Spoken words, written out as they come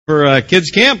for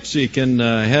kids camp, so you can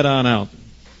head on out.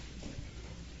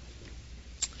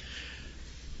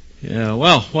 Yeah,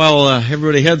 well, while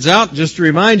everybody heads out, just to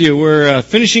remind you, we're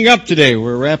finishing up today.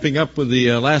 We're wrapping up with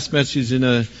the last message in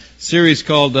a series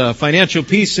called Financial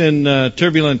Peace in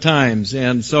Turbulent Times.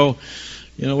 And so,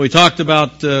 we talked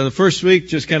about the first week,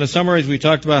 just kind of summarized, we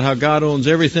talked about how God owns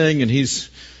everything and He's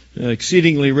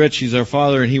exceedingly rich. He's our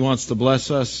Father and He wants to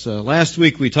bless us. Last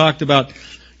week we talked about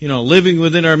living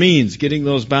within our means, getting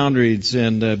those boundaries,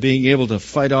 and being able to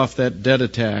fight off that debt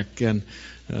attack, and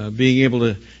being able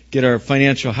to get our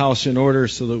financial house in order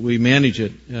so that we manage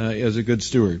it as a good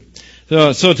steward.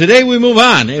 So today we move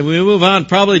on, and we move on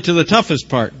probably to the toughest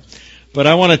part. But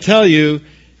I want to tell you,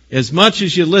 as much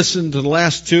as you listened to the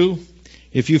last two,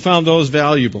 if you found those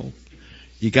valuable,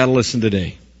 you got to listen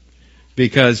today,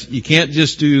 because you can't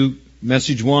just do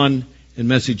message 1 and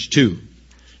message 2.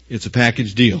 It's a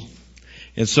package deal.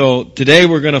 And so today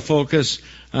we're going to focus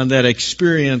on that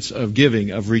experience of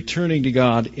giving, of returning to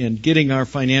God and getting our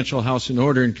financial house in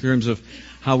order in terms of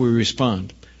how we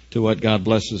respond to what God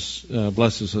blesses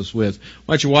us with.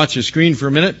 Why don't you watch the screen for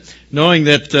a minute, knowing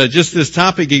that just this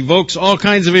topic evokes all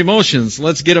kinds of emotions.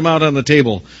 Let's get them out on the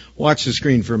table. Watch the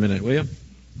screen for a minute, will you?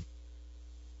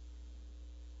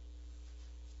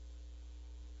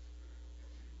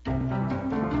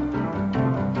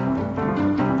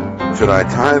 Should I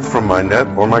tithe from my net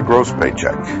or my gross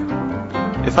paycheck?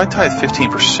 If I tithe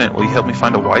 15%, will you help me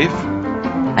find a wife?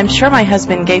 I'm sure my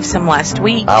husband gave some last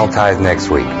week. I'll tithe next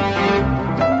week.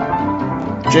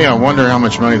 Gee, I wonder how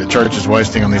much money the church is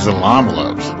wasting on these little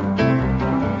envelopes.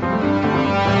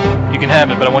 You can have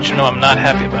it, but I want you to know I'm not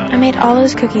happy about it. I made all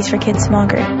those cookies for Kids Small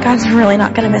Group. God's really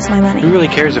not going to miss my money. Who really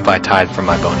cares if I tithe from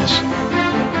my bonus?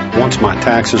 Once my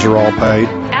taxes are all paid.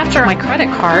 After my credit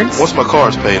cards. Once my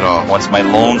car's paid off. Once my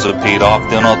loans are paid off,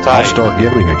 then I'll tithe. I'll start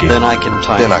giving again. Then I can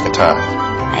tithe.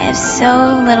 I have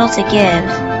so little to give.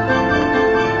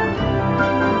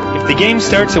 If the game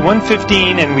starts at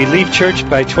 1:15 and we leave church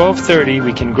by 12:30,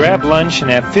 we can grab lunch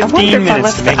and have 15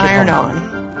 minutes to make it iron home.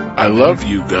 on. I love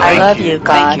you, God. I love you, God.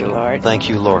 Thank you, Lord. Thank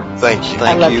you, Lord. Thank you.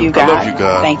 I love you, God. I love you,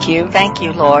 God. Thank you. Thank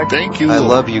you, Lord. Thank you, I Lord.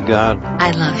 love you, God.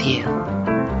 I love you.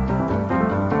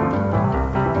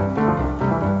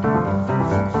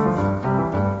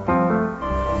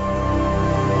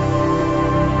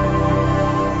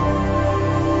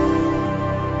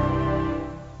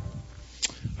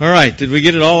 All right, did we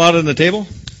get it all out on the table?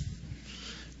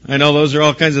 I know those are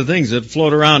all kinds of things that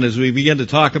float around as we begin to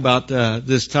talk about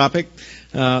this topic.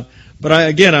 But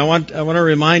I want to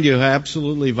remind you how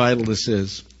absolutely vital this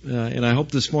is. And I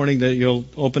hope this morning that you'll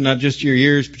open not just your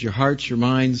ears, but your hearts, your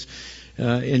minds,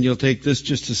 and you'll take this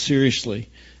just as seriously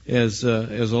as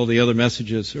all the other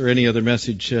messages or any other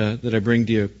message that I bring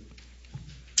to you.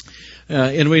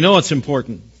 And we know it's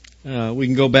important. We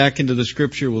can go back into the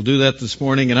Scripture. We'll do that this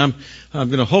morning, and I'm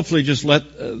going to hopefully just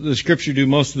let the Scripture do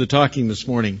most of the talking this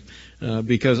morning,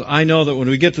 because I know that when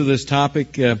we get to this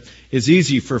topic, it's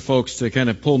easy for folks to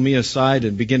kind of pull me aside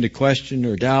and begin to question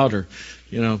or doubt or,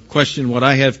 question what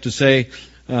I have to say.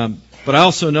 But I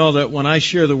also know that when I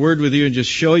share the Word with you and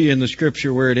just show you in the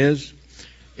Scripture where it is,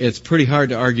 it's pretty hard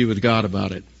to argue with God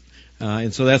about it.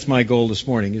 And so that's my goal this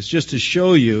morning, is just to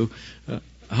show you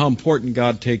how important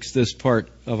God takes this part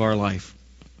of our life.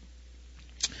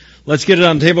 Let's get it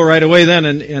on the table right away then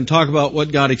and talk about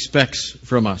what God expects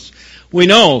from us. We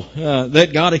know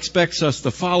that God expects us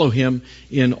to follow Him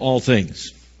in all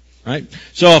things. Right?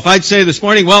 So if I'd say this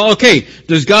morning, well, okay,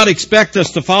 does God expect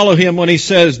us to follow Him when He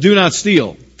says, do not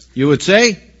steal? You would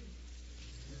say,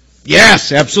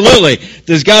 yes, absolutely.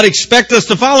 Does God expect us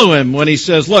to follow Him when He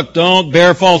says, look, don't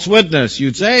bear false witness?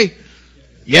 You'd say,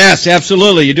 yes,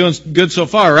 absolutely. You're doing good so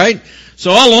far, right? So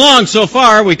all along so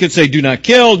far, we could say, do not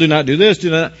kill, do not do this,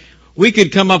 do not. We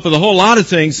could come up with a whole lot of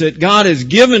things that God has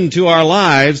given to our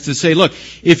lives to say, look,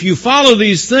 if you follow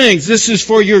these things, this is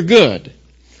for your good.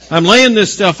 I'm laying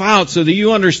this stuff out so that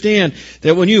you understand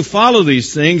that when you follow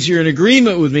these things, you're in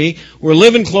agreement with me, we're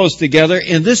living close together,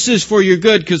 and this is for your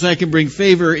good because I can bring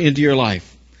favor into your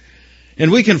life.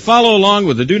 And we can follow along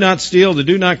with the do not steal, the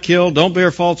do not kill, don't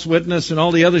bear false witness, and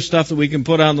all the other stuff that we can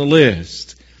put on the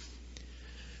list.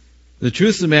 The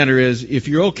truth of the matter is, if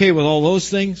you're okay with all those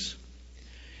things,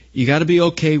 you got to be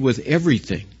okay with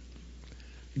everything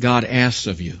God asks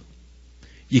of you.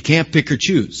 You can't pick or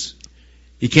choose.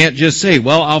 You can't just say,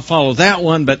 well, I'll follow that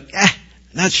one, but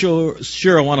not sure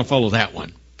I want to follow that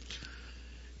one.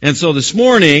 And so this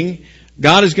morning,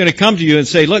 God is going to come to you and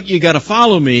say, look, you got to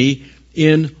follow me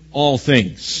in all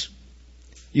things.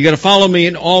 You got to follow me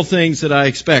in all things that I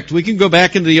expect. We can go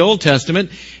back into the Old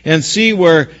Testament and see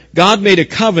where God made a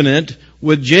covenant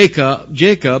with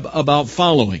Jacob about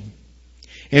following.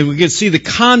 And we can see the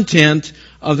content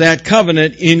of that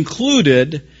covenant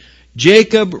included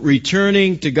Jacob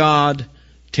returning to God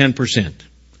 10%.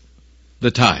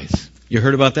 The tithe. You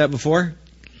heard about that before?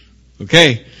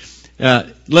 Okay.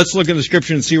 Let's look in the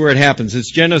scripture and see where it happens.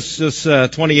 It's Genesis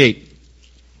 28.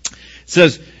 It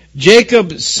says,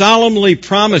 Jacob solemnly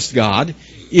promised God,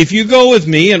 if you go with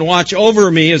me and watch over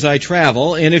me as I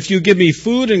travel, and if you give me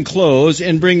food and clothes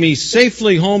and bring me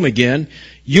safely home again,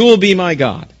 you will be my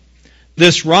God.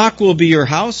 This rock will be your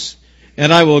house,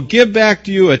 and I will give back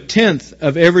to you 1/10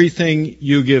 of everything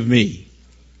you give me.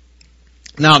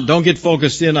 Now, don't get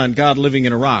focused in on God living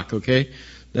in a rock, okay?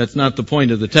 That's not the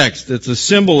point of the text. It's a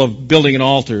symbol of building an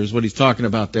altar is what he's talking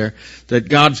about there, that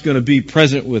God's going to be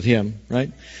present with him,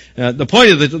 right? The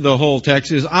point of the whole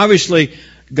text is obviously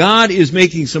God is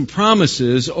making some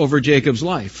promises over Jacob's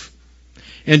life.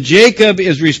 And Jacob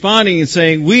is responding and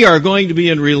saying, we are going to be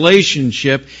in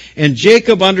relationship. And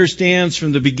Jacob understands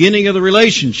from the beginning of the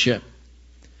relationship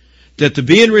that to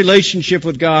be in relationship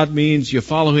with God means you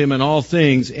follow him in all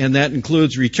things, and that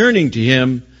includes returning to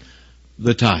him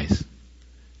the tithe,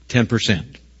 10%.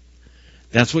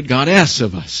 That's what God asks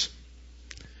of us.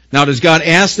 Now, does God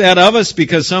ask that of us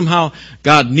because somehow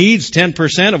God needs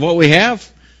 10% of what we have?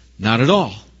 Not at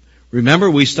all. Remember,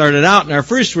 we started out in our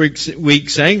first week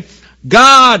saying,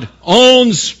 God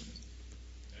owns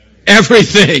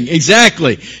everything.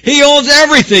 Exactly. He owns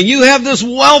everything. You have this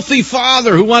wealthy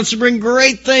Father who wants to bring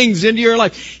great things into your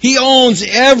life. He owns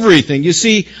everything. You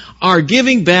see, our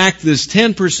giving back this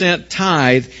 10%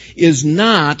 tithe is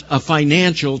not a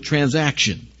financial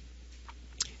transaction.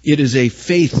 It is a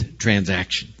faith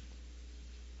transaction.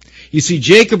 You see,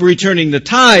 Jacob returning the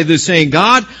tithe is saying,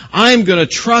 God, I'm going to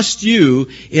trust you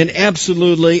in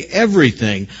absolutely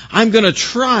everything. I'm going to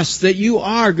trust that you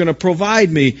are going to provide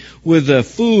me with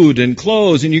food and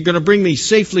clothes, and you're going to bring me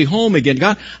safely home again.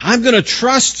 God, I'm going to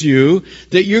trust you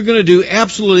that you're going to do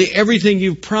absolutely everything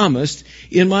you've promised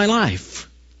in my life.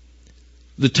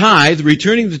 The tithe,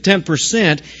 returning the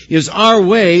 10%, is our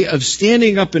way of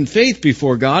standing up in faith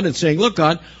before God and saying, look,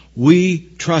 God, we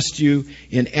trust you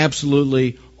in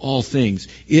absolutely all things.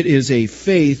 It is a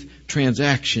faith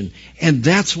transaction. And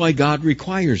that's why God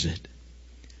requires it.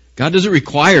 God doesn't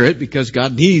require it because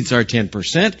God needs our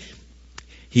 10%.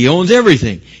 He owns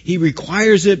everything. He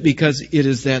requires it because it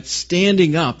is that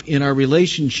standing up in our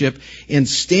relationship and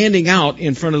standing out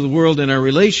in front of the world in our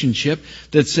relationship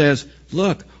that says,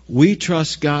 look, we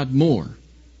trust God more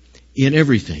in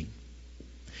everything.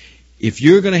 If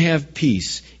you're going to have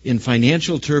peace in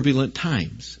financial turbulent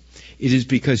times, it is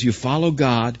because you follow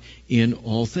God in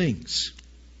all things.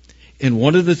 And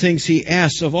one of the things He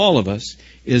asks of all of us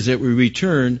is that we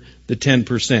return the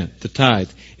 10%, the tithe.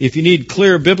 If you need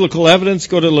clear biblical evidence,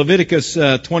 go to Leviticus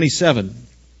 27.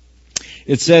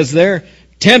 It says there,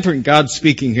 10%, God's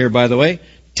speaking here, by the way,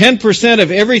 10%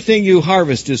 of everything you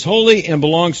harvest is holy and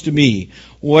belongs to me,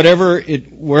 whether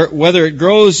it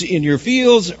grows in your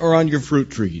fields or on your fruit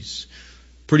trees.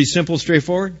 Pretty simple,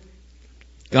 straightforward.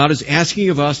 God is asking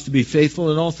of us to be faithful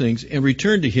in all things and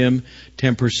return to Him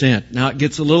 10%. Now it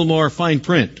gets a little more fine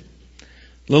print.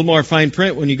 A little more fine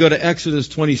print when you go to Exodus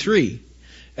 23.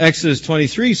 Exodus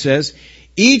 23 says,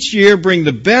 each year bring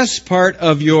the best part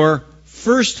of your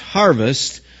first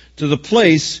harvest to the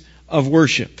place of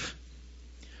worship.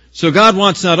 So God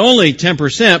wants not only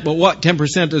 10%, but what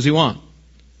 10% does He want?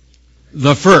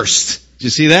 The first. Do you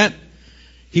see that?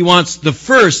 He wants the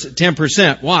first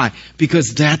 10%. Why?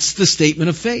 Because that's the statement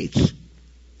of faith.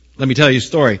 Let me tell you a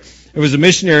story. There was a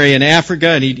missionary in Africa,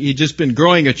 and he'd just been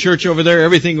growing a church over there.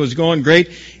 Everything was going great.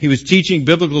 He was teaching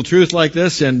biblical truth like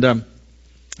this, and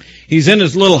he's in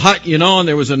his little hut, and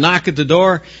there was a knock at the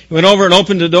door. He went over and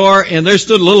opened the door, and there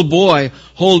stood a little boy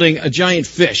holding a giant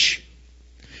fish.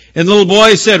 And the little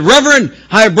boy said, Reverend,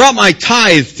 I brought my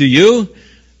tithe to you.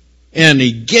 And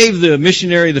he gave the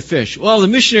missionary the fish. Well, the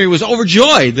missionary was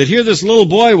overjoyed that here this little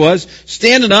boy was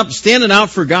standing up, standing out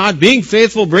for God, being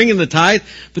faithful, bringing the tithe.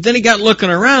 But then he got looking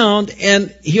around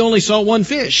and he only saw one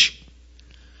fish.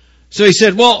 So he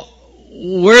said, well,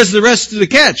 where's the rest of the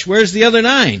catch? Where's the other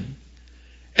 9?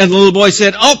 And the little boy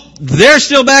said, oh, they're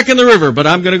still back in the river, but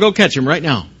I'm going to go catch them right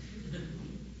now.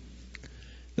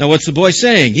 Now, what's the boy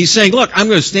saying? He's saying, look, I'm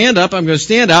going to stand up, I'm going to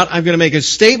stand out, I'm going to make a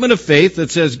statement of faith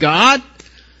that says, God,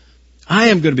 I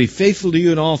am going to be faithful to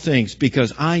you in all things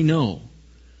because I know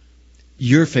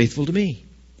you're faithful to me.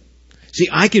 See,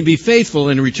 I can be faithful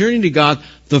in returning to God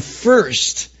the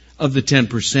first of the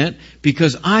 10%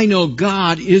 because I know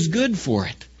God is good for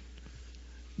it.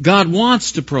 God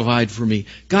wants to provide for me.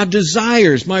 God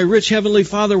desires, my rich Heavenly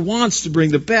Father wants to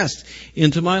bring the best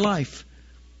into my life.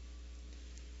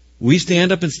 We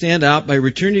stand up and stand out by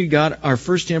returning to God our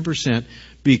first 10%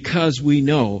 because we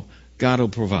know God will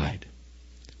provide.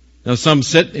 Now some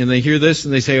sit and they hear this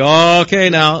and they say, oh, okay,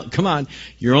 now, come on.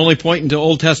 You're only pointing to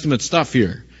Old Testament stuff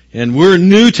here. And we're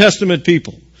New Testament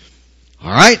people.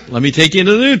 All right, let me take you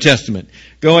into the New Testament.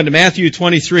 Go into Matthew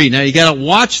 23. Now you got to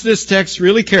watch this text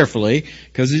really carefully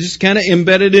because it's just kind of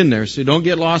embedded in there, so don't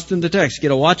get lost in the text. You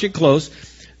got to watch it close.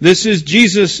 This is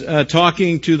Jesus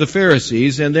talking to the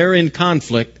Pharisees, and they're in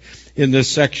conflict in this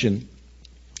section.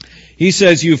 He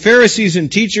says, "You Pharisees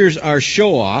and teachers are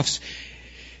show-offs,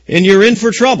 and you're in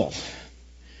for trouble.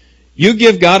 You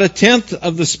give God 1/10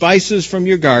 of the spices from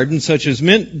your garden, such as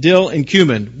mint, dill, and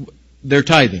cumin." They're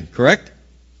tithing, correct?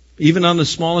 Even on the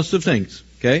smallest of things,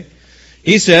 okay?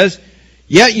 He says,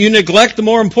 "Yet you neglect the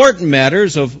more important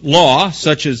matters of law,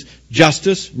 such as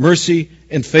justice, mercy,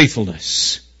 and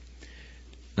faithfulness."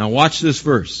 Now watch this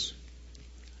verse.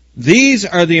 "These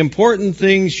are the important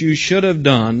things you should have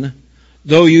done,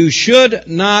 though you should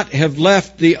not have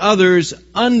left the others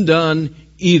undone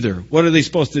either." What are they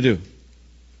supposed to do?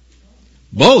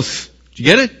 Both. Did you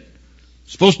get it?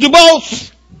 Supposed to do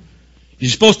both. You're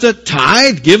supposed to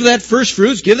tithe, give that first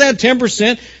fruits, give that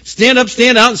 10%, stand up,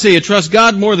 stand out, and say you trust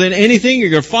God more than anything. You're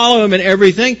going to follow Him in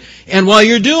everything. And while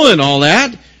you're doing all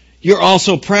that, you're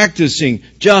also practicing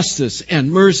justice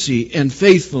and mercy and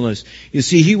faithfulness. You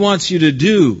see, He wants you to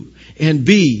do and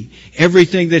be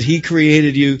everything that He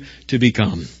created you to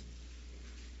become.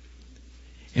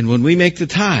 And when we make the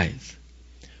tithe,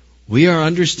 we are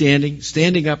understanding,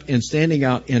 standing up and standing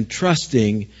out and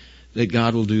trusting that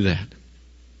God will do that.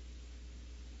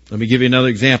 Let me give you another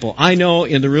example. I know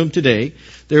in the room today,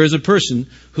 there is a person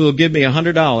who will give me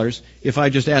 $100 if I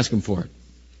just ask him for it.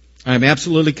 I'm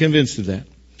absolutely convinced of that.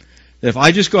 That if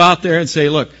I just go out there and say,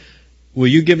 "Look, will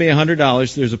you give me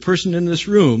 $100? There's a person in this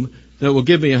room that will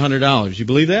give me $100. You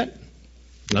believe that?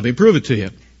 Let me prove it to you.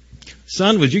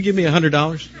 Son, would you give me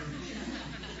 $100?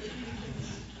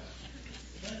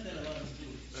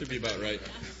 Should be about right.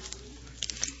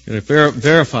 Going to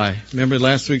verify. Remember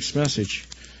last week's message.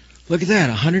 Look at that,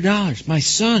 $100. My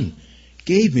son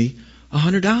gave me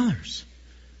 $100.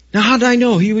 Now, how did I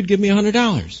know he would give me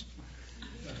 $100?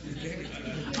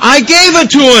 I gave it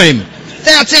to him.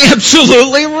 That's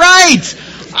absolutely right.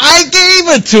 I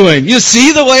gave it to him. You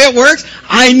see the way it works?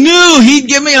 I knew he'd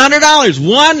give me $100.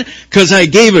 One, because I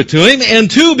gave it to him, and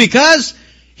two, because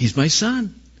he's my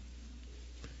son.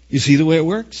 You see the way it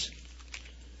works?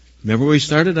 Remember we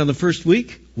started on the first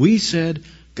week? We said,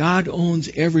 God owns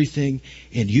everything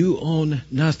and you own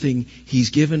nothing.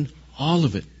 He's given all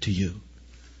of it to you.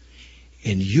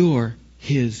 And you're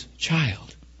His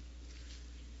child.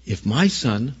 If my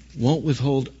son won't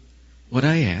withhold what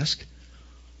I ask,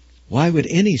 why would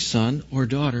any son or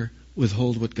daughter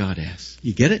withhold what God asks?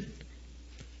 You get it?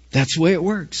 That's the way it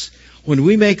works. When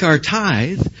we make our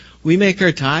tithe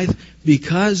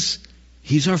because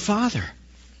He's our Father.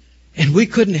 And we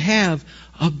couldn't have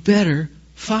a better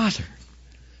Father.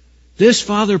 This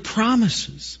Father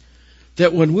promises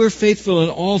that when we're faithful in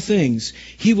all things,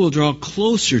 He will draw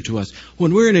closer to us.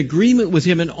 When we're in agreement with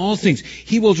Him in all things,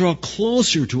 He will draw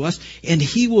closer to us and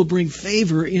He will bring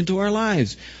favor into our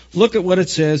lives. Look at what it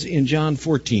says in John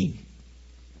 14.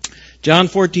 John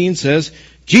 14 says,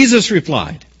 Jesus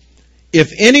replied,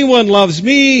 "If anyone loves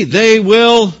me, they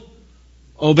will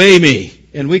obey me."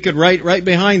 And we could write right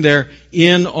behind there,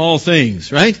 "in all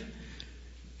things," right?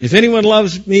 If anyone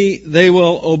loves me, they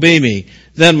will obey me.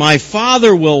 Then my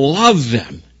Father will love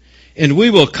them, and we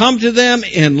will come to them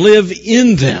and live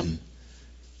in them.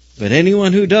 But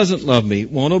anyone who doesn't love me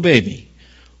won't obey me.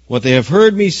 What they have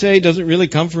heard me say doesn't really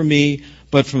come from me,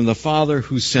 but from the Father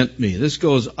who sent me. This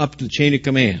goes up the chain of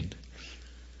command.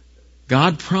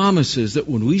 God promises that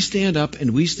when we stand up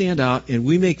and we stand out and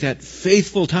we make that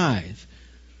faithful tithe,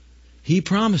 He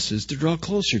promises to draw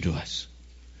closer to us.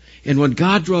 And when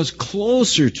God draws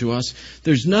closer to us,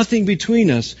 there's nothing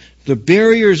between us. The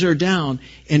barriers are down,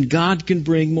 and God can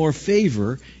bring more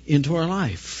favor into our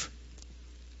life.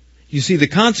 You see, the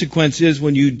consequence is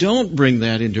when you don't bring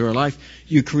that into our life,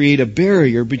 you create a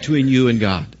barrier between you and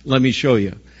God. Let me show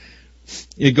you.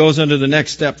 It goes under the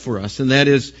next step for us, and that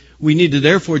is we need to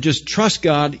therefore just trust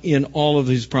God in all of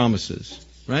His promises,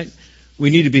 right? We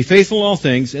need to be faithful in all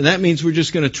things, and that means we're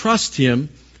just going to trust Him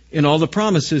in all the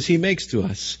promises He makes to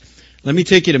us. Let me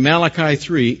take you to Malachi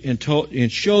 3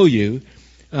 and show you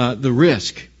the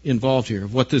risk involved here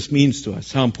of what this means to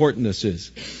us, how important this is.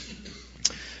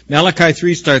 Malachi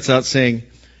 3 starts out saying,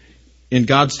 and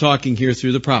God's talking here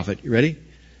through the prophet. You ready?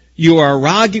 "You are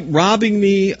robbing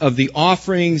me of the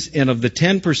offerings and of the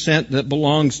 10% that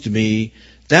belongs to me.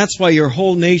 That's why your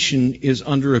whole nation is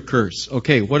under a curse.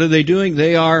 Okay, what are they doing?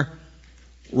 They are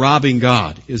robbing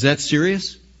God. Is that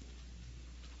serious?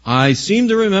 I seem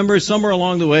to remember somewhere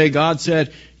along the way God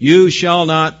said, you shall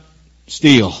not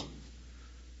steal.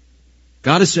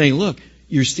 God is saying, look,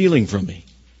 you're stealing from me.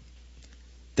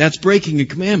 That's breaking a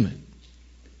commandment.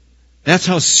 That's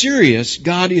how serious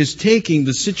God is taking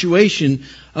the situation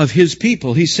of His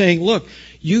people. He's saying, look,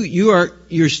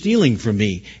 you're stealing from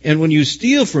me. And when you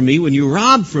steal from me, when you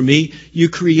rob from me, you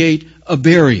create a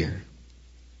barrier.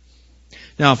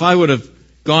 Now, if I would have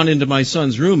gone into my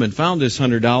son's room and found this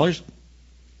 $100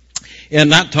 and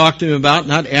not talked to him about,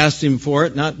 not asked him for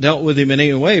it, not dealt with him in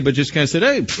any way, but just kind of said,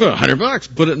 hey,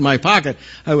 $100, put it in my pocket,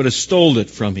 I would have stole it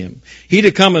from him. He'd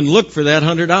have come and looked for that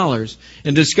 $100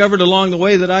 and discovered along the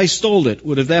way that I stole it.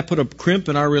 Would have that put a crimp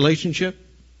in our relationship?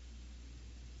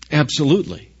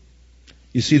 Absolutely.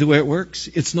 You see the way it works?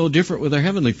 It's no different with our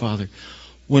Heavenly Father.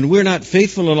 When we're not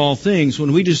faithful in all things,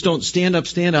 when we just don't stand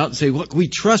out and say, look, we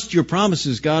trust your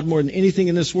promises, God, more than anything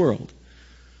in this world,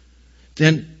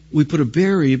 then we put a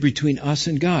barrier between us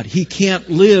and God. He can't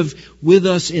live with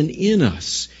us and in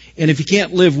us. And if He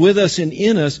can't live with us and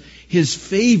in us, His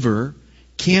favor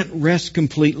can't rest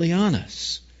completely on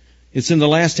us. It's in the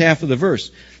last half of the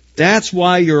verse. That's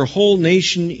why your whole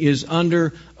nation is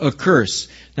under a curse.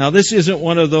 Now, this isn't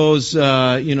one of those,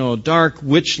 dark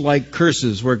witch-like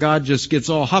curses where God just gets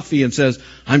all huffy and says,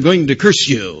 I'm going to curse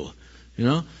you.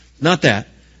 Not that.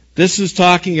 This is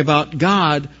talking about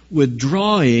God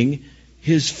withdrawing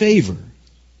His favor.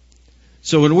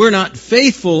 So when we're not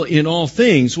faithful in all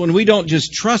things, when we don't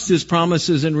just trust His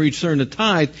promises and return the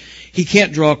tithe, He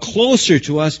can't draw closer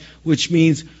to us, which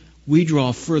means we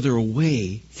draw further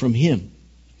away from Him.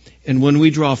 And when we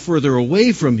draw further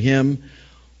away from Him,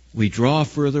 we draw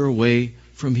further away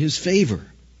from His favor.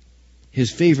 His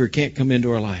favor can't come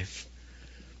into our life.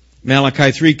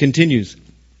 Malachi 3 continues.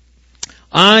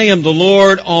 I am the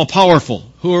Lord all-powerful.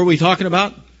 Who are we talking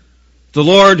about? The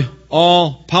Lord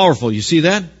all-powerful. You see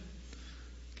that?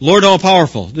 Lord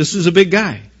all-powerful. This is a big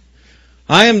guy.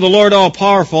 I am the Lord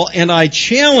all-powerful, and I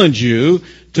challenge you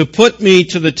to put me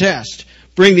to the test.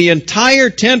 Bring the entire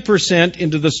 10%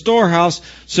 into the storehouse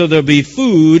so there'll be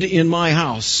food in my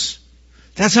house.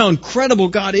 That's how incredible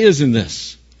God is in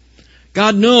this.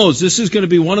 God knows this is going to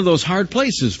be one of those hard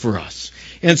places for us.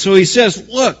 And so He says,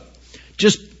 look,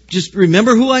 just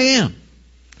remember who I am.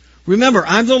 Remember,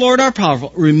 I'm the Lord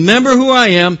all-powerful. Remember who I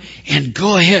am and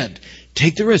go ahead.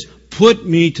 Take the risk. Put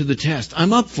me to the test.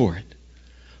 I'm up for it.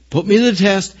 Put me to the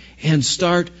test and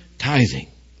start tithing.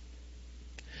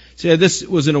 See, this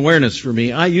was an awareness for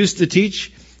me. I used to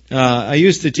teach,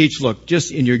 look,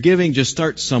 just in your giving, just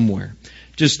start somewhere.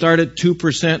 Just start at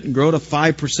 2% and grow to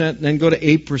 5%, and then go to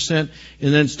 8%,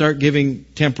 and then start giving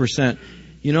 10%.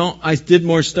 I did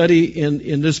more study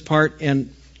in this part,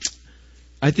 and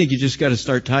I think you just got to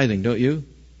start tithing, don't you?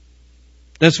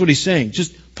 That's what He's saying.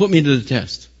 Just put me to the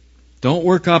test. Don't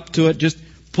work up to it. Just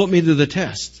put me to the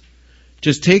test.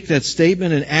 Just take that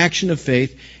statement and action of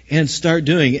faith and start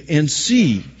doing it and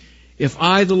see if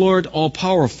I, the Lord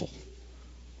all-powerful,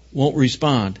 won't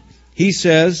respond. He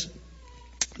says,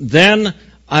 then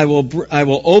I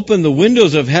will open the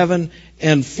windows of heaven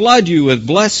and flood you with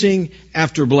blessing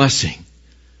after blessing.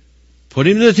 Put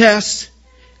Him to the test,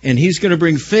 and He's going to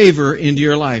bring favor into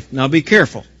your life. Now be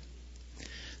careful.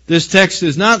 This text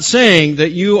is not saying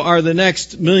that you are the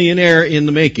next millionaire in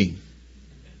the making.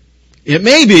 It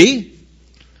may be,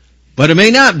 but it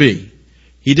may not be.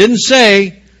 He didn't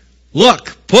say,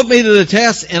 look, put me to the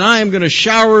test and I am going to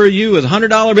shower you with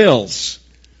 $100 bills.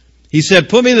 He said,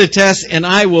 put me to the test and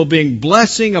I will bring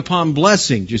blessing upon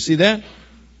blessing. Do you see that?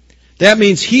 That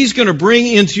means He's going to bring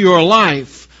into your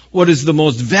life what is the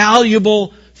most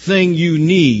valuable thing you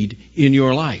need in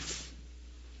your life.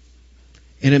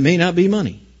 And it may not be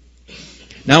money.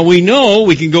 Now we know,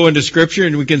 we can go into Scripture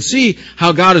and we can see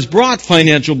how God has brought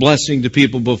financial blessing to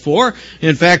people before.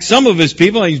 In fact, some of His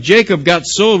people, like Jacob, got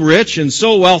so rich and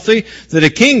so wealthy that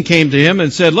a king came to him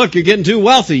and said, look, you're getting too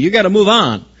wealthy. You got to move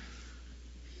on.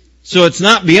 So it's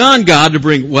not beyond God to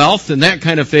bring wealth and that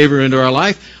kind of favor into our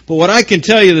life. But what I can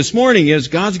tell you this morning is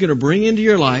God's going to bring into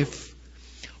your life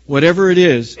whatever it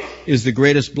is the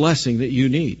greatest blessing that you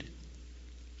need.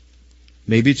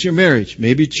 Maybe it's your marriage.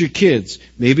 Maybe it's your kids.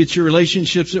 Maybe it's your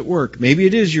relationships at work. Maybe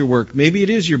it is your work. Maybe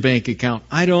it is your bank account.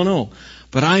 I don't know.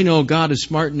 But I know God is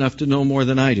smart enough to know more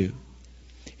than I do.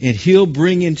 And He'll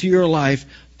bring into your life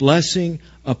blessing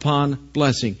upon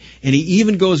blessing. And He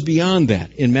even goes beyond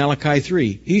that in Malachi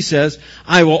 3. He says,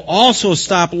 I will also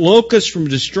stop locusts from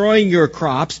destroying your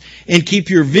crops and keep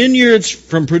your vineyards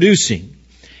from producing.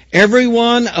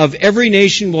 Everyone of every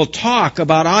nation will talk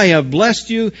about, I have blessed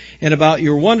you, and about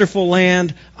your wonderful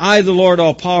land. I, the Lord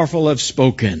all-powerful, have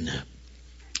spoken.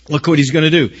 Look what he's going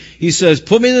to do. He says,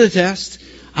 put me to the test.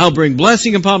 I'll bring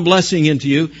blessing upon blessing into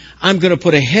you. I'm going to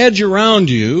put a hedge around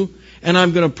you, and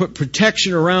I'm going to put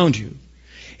protection around you.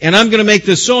 And I'm going to make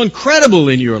this so incredible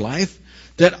in your life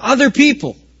that other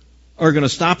people are going to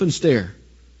stop and stare.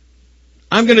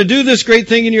 I'm going to do this great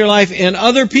thing in your life, and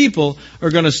other people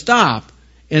are going to stop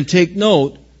and take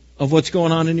note of what's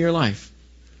going on in your life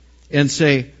and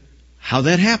say, how'd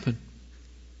that happen?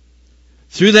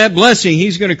 Through that blessing,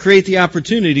 he's going to create the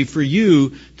opportunity for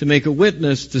you to make a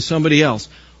witness to somebody else.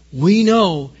 We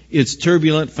know it's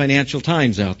turbulent financial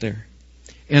times out there,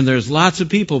 and there's lots of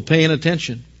people paying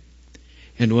attention.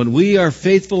 And when we are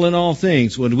faithful in all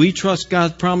things, when we trust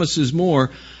God's promises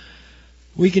more,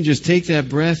 we can just take that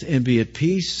breath and be at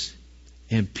peace,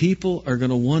 and people are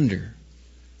going to wonder,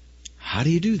 how do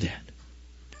you do that?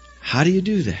 How do you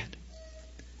do that?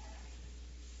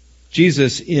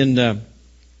 Jesus in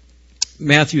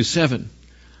Matthew 7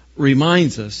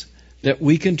 reminds us that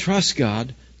we can trust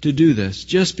God to do this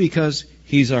just because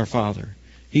He's our Father.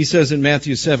 He says in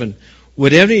Matthew 7,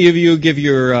 would any of you give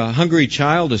your hungry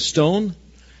child a stone?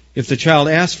 If the child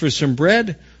asks for some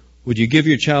bread, would you give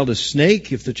your child a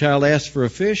snake? If the child asks for a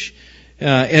fish?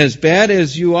 As bad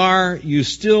as you are, you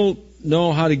still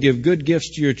know how to give good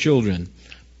gifts to your children.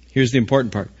 Here's the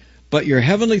important part. But your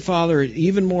heavenly Father is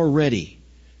even more ready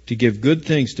to give good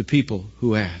things to people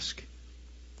who ask.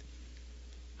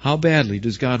 How badly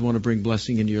does God want to bring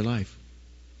blessing into your life?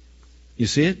 You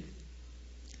see it?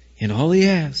 And all He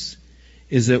asks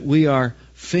is that we are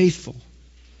faithful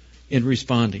in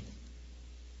responding.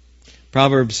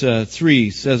 Proverbs 3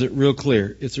 says it real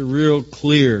clear. It's a real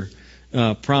clear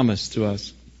promise to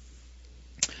us.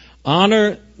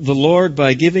 Honor the Lord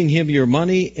by giving Him your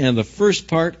money and the first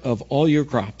part of all your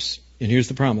crops. And here's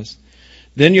the promise.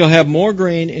 Then you'll have more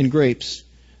grain and grapes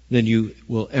than you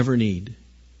will ever need.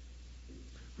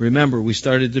 Remember, we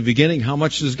started at the beginning. How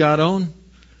much does God own?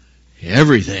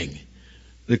 Everything.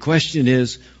 The question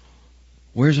is,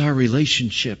 where's our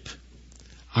relationship?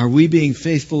 Are we being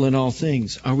faithful in all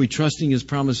things? Are we trusting His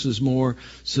promises more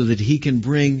so that He can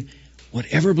bring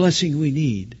whatever blessing we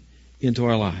need into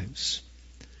our lives?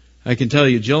 I can tell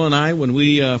you, Jill and I, when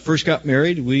we first got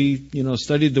married, we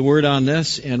studied the Word on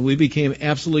this, and we became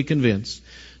absolutely convinced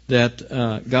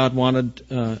that God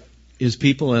wanted His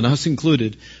people, and us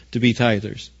included, to be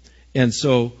tithers. And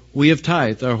so we have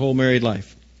tithed our whole married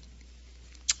life,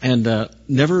 and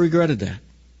never regretted that.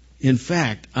 In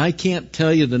fact, I can't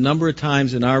tell you the number of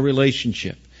times in our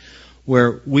relationship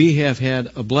where we have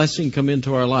had a blessing come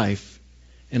into our life,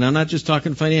 and I'm not just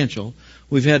talking financial.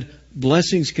 We've had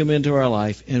blessings come into our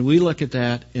life, and we look at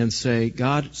that and say,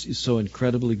 God is so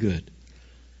incredibly good.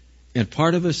 And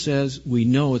part of us says we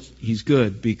know He's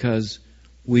good because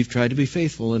we've tried to be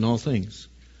faithful in all things,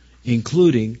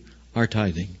 including our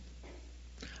tithing.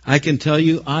 I can tell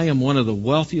you I am one of the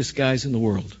wealthiest guys in the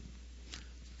world.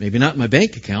 Maybe not in my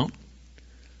bank account,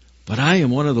 but I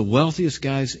am one of the wealthiest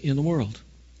guys in the world.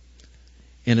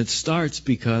 And it starts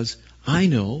because I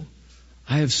know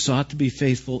I have sought to be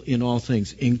faithful in all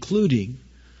things, including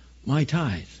my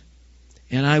tithe.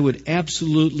 And I would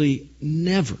absolutely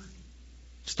never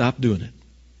stop doing it.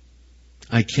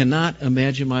 I cannot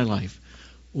imagine my life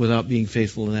without being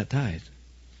faithful in that tithe.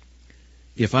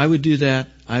 If I would do that,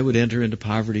 I would enter into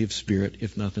poverty of spirit,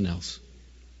 if nothing else.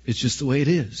 It's just the way it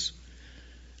is.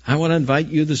 I want to invite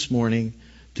you this morning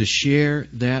to share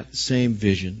that same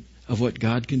vision of what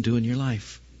God can do in your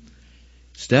life.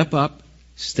 Step up,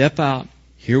 step out,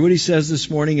 hear what He says this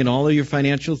morning in all of your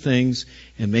financial things,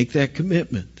 and make that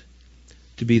commitment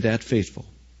to be that faithful.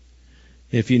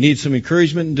 If you need some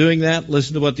encouragement in doing that,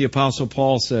 listen to what the Apostle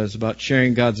Paul says about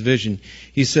sharing God's vision.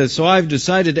 He says, so I've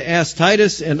decided to ask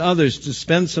Titus and others to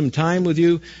spend some time with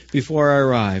you before I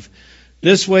arrive.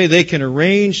 This way they can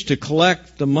arrange to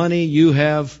collect the money you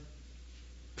have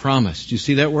promised. You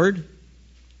see that word?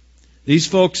 These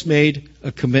folks made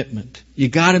a commitment. You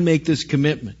got to make this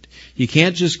commitment. You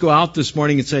can't just go out this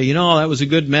morning and say, that was a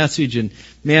good message, and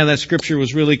man, that scripture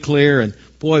was really clear, and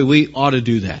boy, we ought to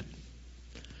do that.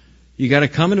 You got to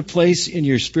come in a place in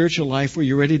your spiritual life where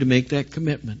you're ready to make that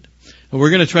commitment. And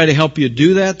we're going to try to help you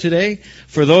do that today.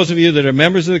 For those of you that are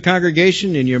members of the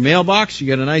congregation, in your mailbox, you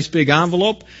got a nice big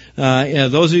envelope.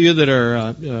 Those of you that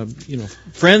are,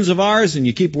 friends of ours and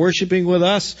you keep worshiping with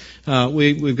us,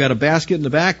 we've got a basket in the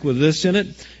back with this in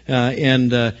it.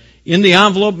 And in the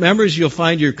envelope, members, you'll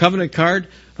find your covenant card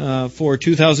for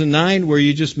 2009 where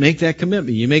you just make that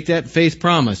commitment. You make that faith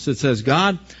promise that says,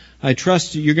 God, I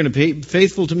trust you're going to be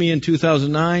faithful to me in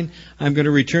 2009. I'm going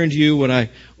to return to you what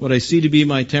I see to be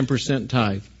my 10%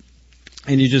 tithe.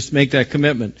 And you just make that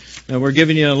commitment. Now we're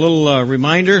giving you a little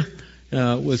reminder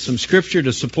with some scripture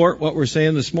to support what we're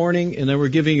saying this morning, and then we're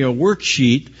giving you a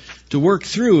worksheet to work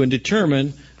through and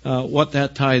determine what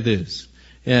that tithe is.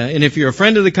 And if you're a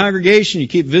friend of the congregation, you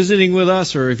keep visiting with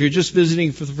us, or if you're just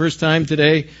visiting for the first time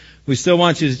today, we still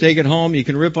want you to take it home. You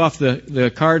can rip off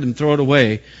the card and throw it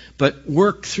away. But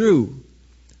work through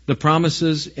the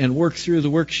promises and work through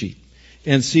the worksheet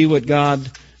and see what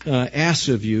God asks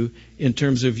of you in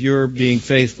terms of your being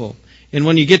faithful. And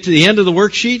when you get to the end of the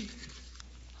worksheet,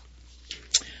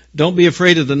 don't be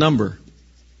afraid of the number.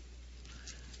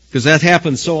 Because that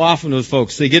happens so often with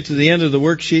folks. They get to the end of the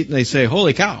worksheet and they say,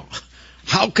 holy cow,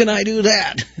 how can I do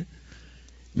that?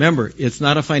 Remember, it's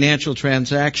not a financial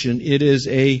transaction. It is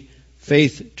a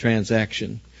faith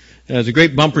transaction. There's a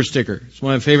great bumper sticker. It's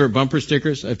one of my favorite bumper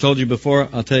stickers. I've told you before.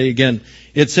 I'll tell you again.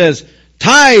 It says,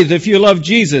 tithe if you love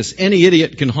Jesus. Any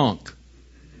idiot can honk.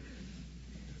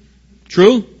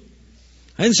 True?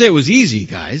 I didn't say it was easy,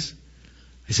 guys.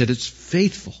 I said it's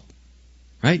faithful.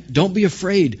 Right? Don't be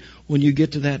afraid when you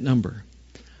get to that number.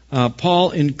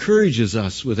 Paul encourages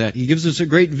us with that. He gives us a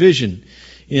great vision.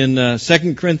 In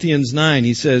 2 Corinthians 9,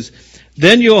 he says,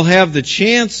 then you'll have the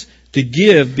chance to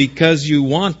give because you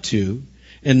want to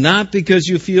and not because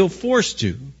you feel forced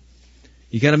to.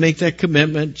 You got to make that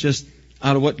commitment just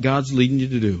out of what God's leading you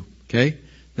to do. Okay?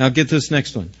 Now get this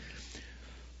next one.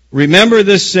 Remember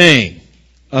this saying,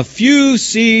 a few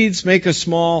seeds make a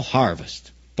small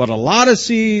harvest, but a lot of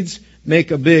seeds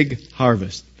make a big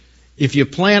harvest. If you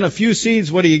plant a few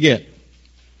seeds, what do you get?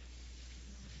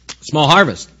 Small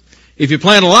harvest. If you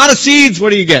plant a lot of seeds,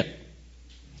 what do you get?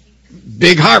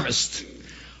 Big harvest.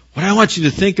 What I want you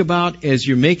to think about as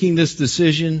you're making this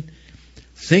decision,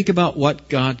 think about what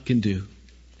God can do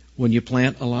when you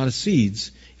plant a lot of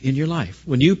seeds in your life.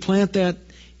 When you plant that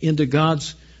into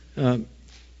God's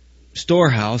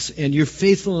storehouse and you're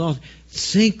faithful in all,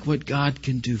 think what God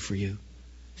can do for you.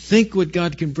 Think what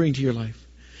God can bring to your life.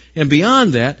 And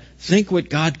beyond that, think what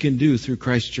God can do through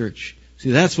Christ Church.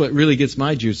 See, that's what really gets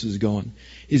my juices going,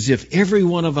 is if every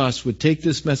one of us would take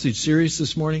this message serious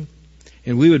this morning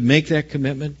and we would make that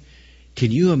commitment,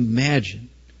 can you imagine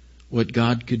what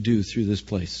God could do through this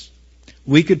place?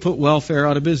 We could put welfare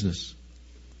out of business.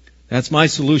 That's my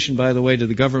solution, by the way, to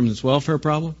the government's welfare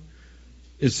problem.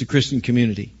 It's the Christian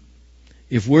community.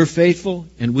 If we're faithful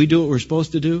and we do what we're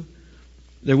supposed to do,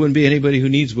 there wouldn't be anybody who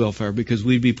needs welfare because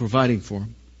we'd be providing for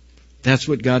them. That's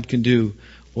what God can do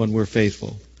when we're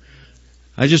faithful.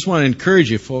 I just want to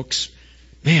encourage you, folks.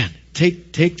 Man,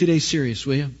 take today serious,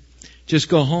 will you? Just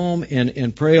go home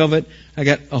and pray of it. I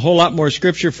got a whole lot more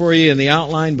scripture for you in the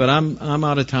outline, but I'm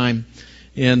out of time.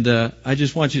 And I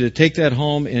just want you to take that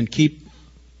home and keep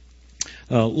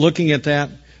looking at that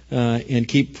and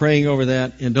keep praying over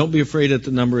that. And don't be afraid at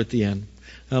the number at the end.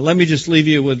 Let me just leave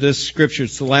you with this scripture.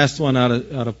 It's the last one out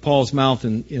of Paul's mouth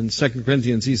in 2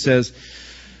 Corinthians. He says,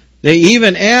 they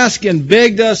even asked and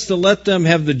begged us to let them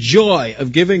have the joy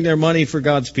of giving their money for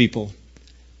God's people.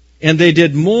 And they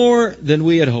did more than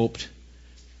we had hoped.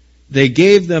 They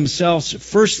gave themselves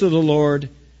first to the Lord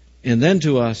and then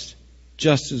to us,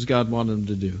 just as God wanted them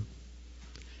to do.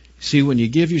 See, when you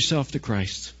give yourself to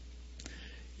Christ,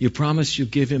 you promise you'll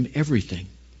give Him everything.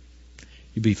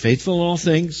 You'll be faithful in all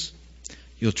things.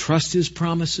 You'll trust His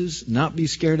promises, not be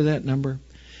scared of that number.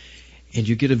 And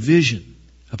you get a vision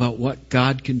about what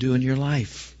God can do in your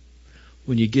life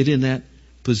when you get in that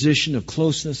position of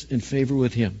closeness and favor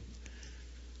with Him.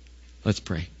 Let's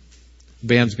pray. The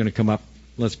band's going to come up.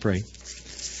 Let's pray.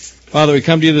 Father, we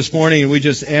come to you this morning and we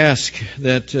just ask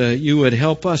that you would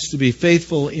help us to be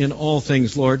faithful in all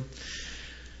things, Lord.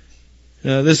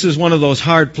 This is one of those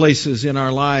hard places in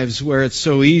our lives where it's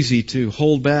so easy to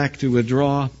hold back, to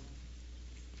withdraw,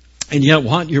 and yet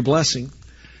want your blessing.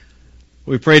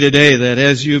 We pray today that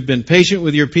as you've been patient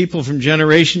with your people from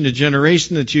generation to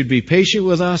generation, that you'd be patient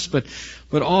with us, but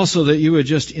also that you would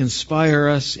just inspire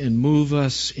us and move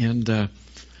us and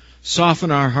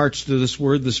soften our hearts to this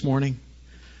word this morning.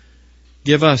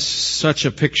 Give us such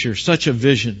a picture, such a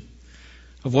vision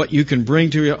of what you can bring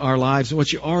to our lives and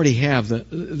what you already have,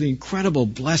 the incredible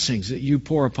blessings that you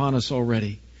pour upon us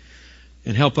already.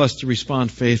 And help us to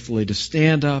respond faithfully, to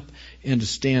stand up and to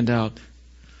stand out.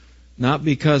 Not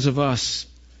because of us,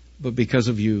 but because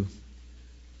of you.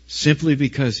 Simply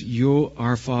because you're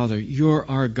our Father, you're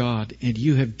our God, and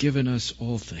you have given us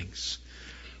all things.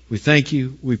 We thank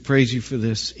you, we praise you for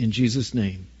this. In Jesus'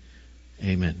 name,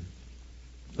 amen.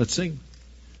 Let's sing.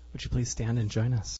 Would you please stand and join us?